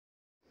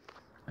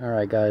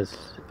Alright guys,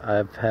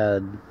 I've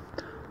had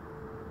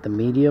the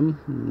medium,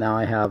 now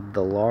I have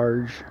the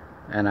large,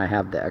 and I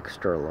have the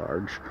extra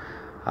large.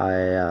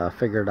 I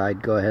figured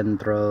I'd go ahead and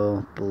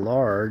throw the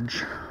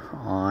large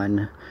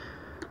on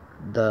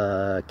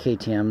the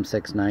KTM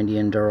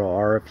 690 Enduro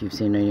R. If you've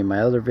seen any of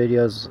my other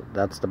videos,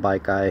 that's the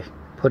bike I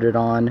put it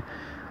on.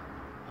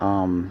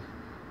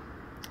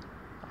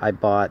 I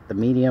bought the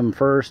medium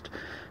first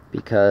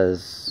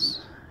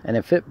because, and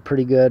it fit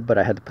pretty good, but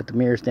I had to put the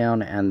mirrors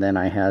down, and then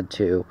I had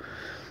to,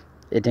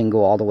 it didn't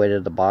go all the way to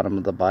the bottom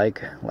of the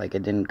bike, like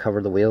it didn't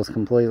cover the wheels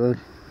completely.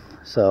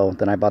 So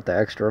then I bought the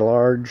extra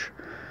large,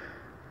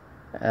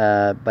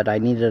 but I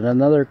needed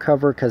another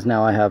cover because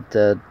now I have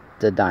the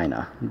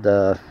Dyna,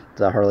 the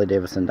Harley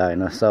Davidson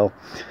Dyna. So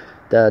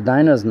the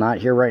Dyna is not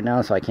here right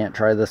now, so I can't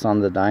try this on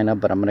the Dyna,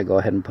 but I'm going to go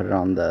ahead and put it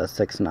on the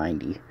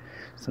 690,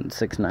 since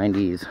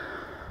 690's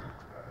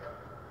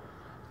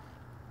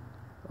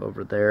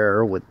over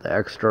there with the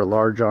extra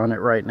large on it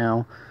right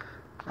now.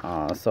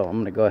 So I'm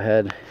going to go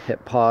ahead,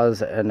 hit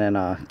pause, and then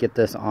get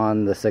this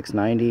on the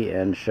 690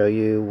 and show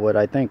you what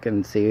I think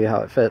and see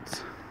how it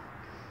fits.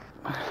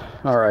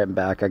 Alright, I'm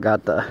back. I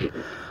got the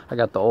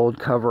old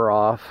cover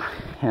off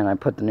and I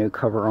put the new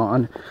cover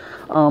on.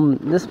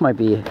 This might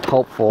be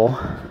helpful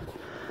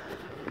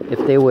if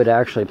they would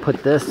actually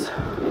put this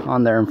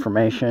on their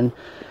information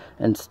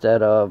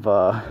instead of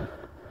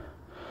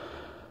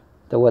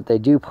what they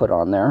do put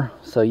on there,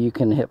 so you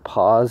can hit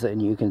pause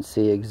and you can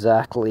see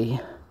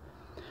exactly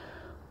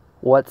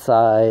what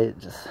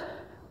size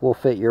will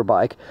fit your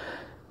bike.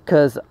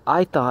 Because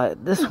I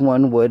thought this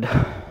one would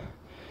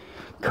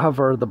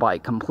cover the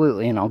bike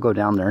completely, and I'll go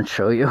down there and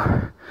show you,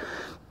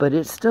 but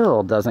it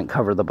still doesn't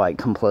cover the bike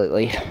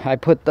completely. I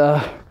put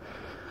the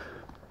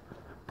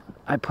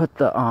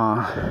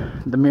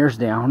mirrors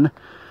down,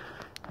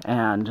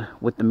 and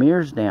with the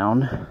mirrors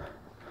down,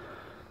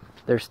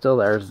 there's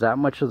that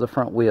much of the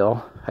front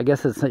wheel. I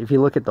guess it's, if you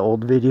look at the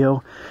old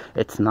video,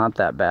 it's not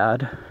that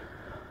bad,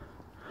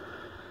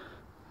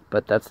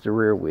 but that's the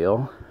rear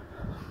wheel.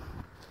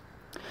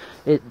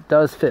 It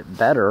does fit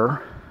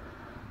better,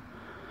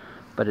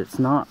 but it's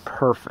not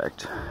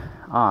perfect.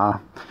 I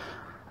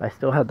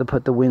still had to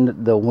put the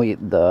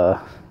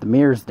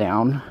mirrors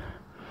down,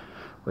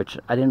 which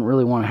I didn't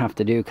really want to have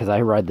to do because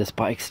I ride this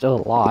bike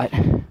still a lot,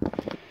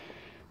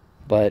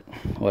 but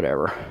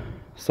whatever.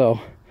 So,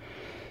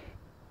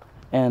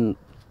 and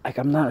like,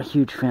 I'm not a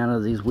huge fan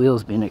of these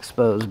wheels being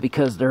exposed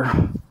because they're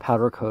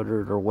powder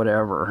coated or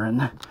whatever,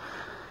 and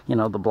you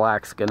know, the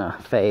black's gonna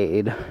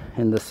fade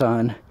in the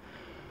sun.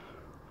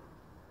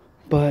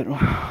 But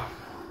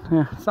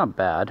yeah, it's not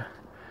bad. It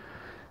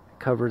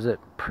covers it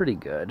pretty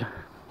good.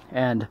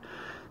 And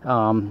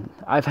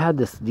I've had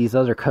these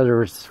other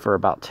covers for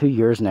about 2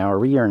 years now,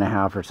 or a year and a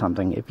half or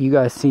something. If you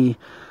guys see,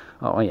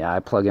 oh yeah, I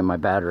plug in my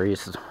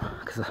batteries,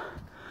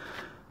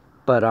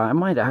 but I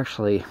might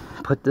actually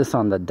put this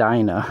on the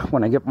Dyna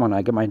when I get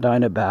my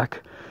Dyna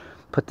back.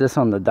 Put this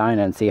on the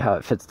Dyna and see how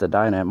it fits the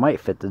Dyna. It might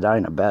fit the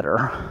Dyna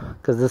better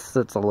because this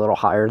sits a little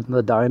higher than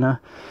the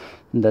Dyna.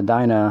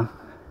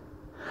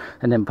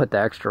 And then put the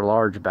extra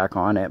large back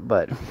on it.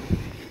 But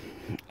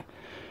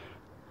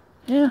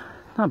yeah,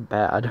 not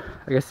bad.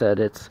 Like I said,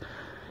 it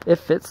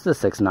fits the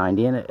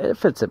 690 and it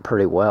fits it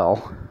pretty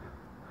well.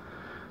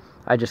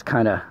 I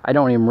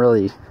don't even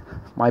really,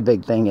 my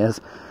big thing is,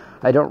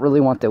 I don't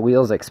really want the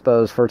wheels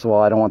exposed. First of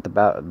all, I don't want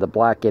the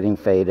black getting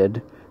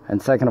faded. And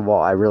second of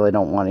all, I really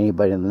don't want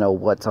anybody to know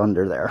what's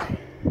under there.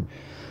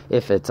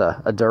 If it's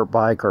a dirt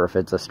bike or if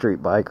it's a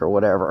street bike or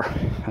whatever.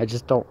 I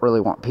just don't really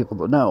want people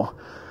to know.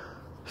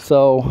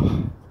 So,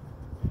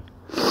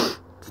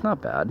 it's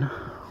not bad.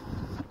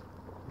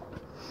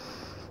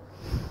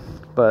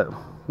 But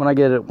when I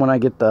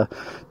get the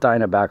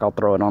Dyna back, I'll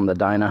throw it on the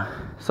Dyna.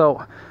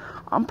 So,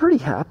 I'm pretty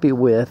happy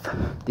with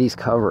these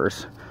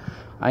covers.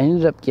 I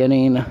ended up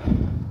getting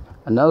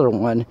another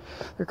one.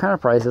 They're kind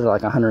of prices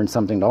like $100 and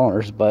something,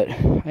 but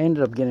I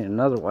ended up getting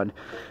another one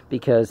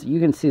because you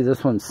can see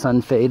this one's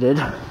sun faded,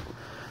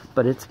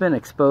 but it's been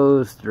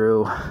exposed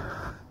through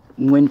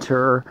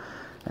winter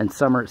and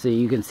summer. So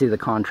you can see the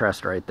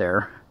contrast right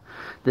there.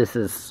 This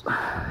is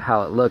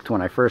how it looked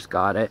when I first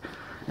got it,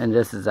 and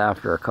this is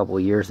after a couple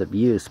of years of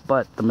use.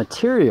 But the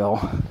material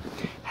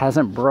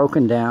hasn't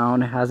broken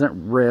down, hasn't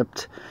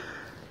ripped,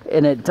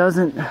 and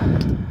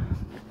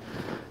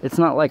it's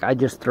not like I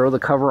just throw the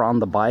cover on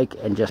the bike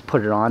and just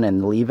put it on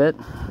and leave it.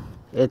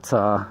 It's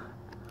I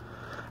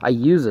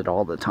use it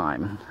all the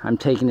time. I'm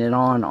taking it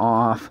on,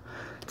 off,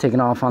 taking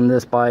off on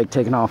this bike,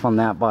 taking off on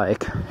that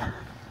bike.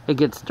 It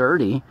gets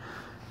dirty,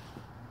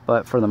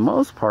 but for the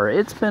most part,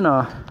 it's been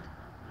a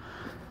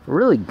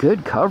really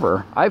good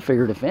cover. I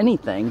figured if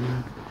anything,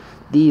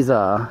 these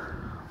PVC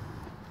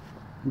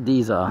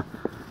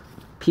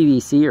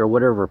or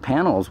whatever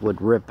panels would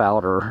rip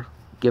out or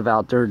give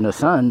out during the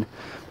sun,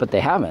 but they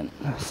haven't.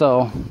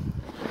 So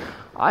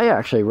I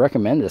actually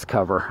recommend this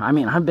cover. I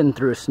mean, I've been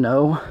through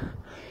snow.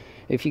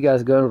 If you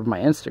guys go to my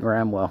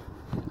Instagram, well,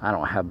 I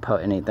don't have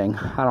anything.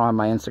 I don't have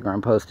my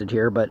Instagram posted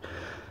here, but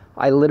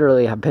I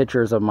literally have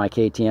pictures of my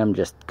KTM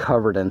just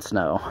covered in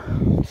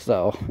snow.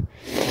 So,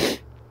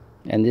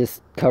 and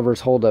these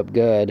covers hold up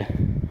good.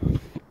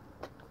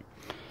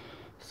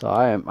 So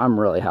I'm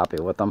really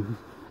happy with them.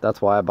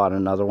 That's why I bought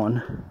another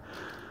one.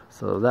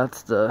 So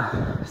that's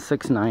the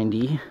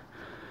 690.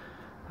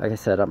 Like I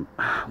said,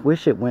 I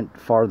wish it went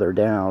farther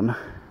down,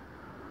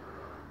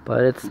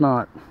 but it's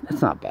not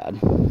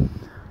bad.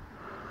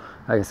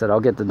 Like I said, I'll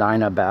get the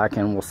Dyna back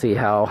and we'll see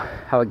how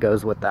it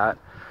goes with that.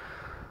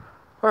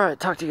 Alright,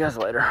 talk to you guys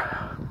later.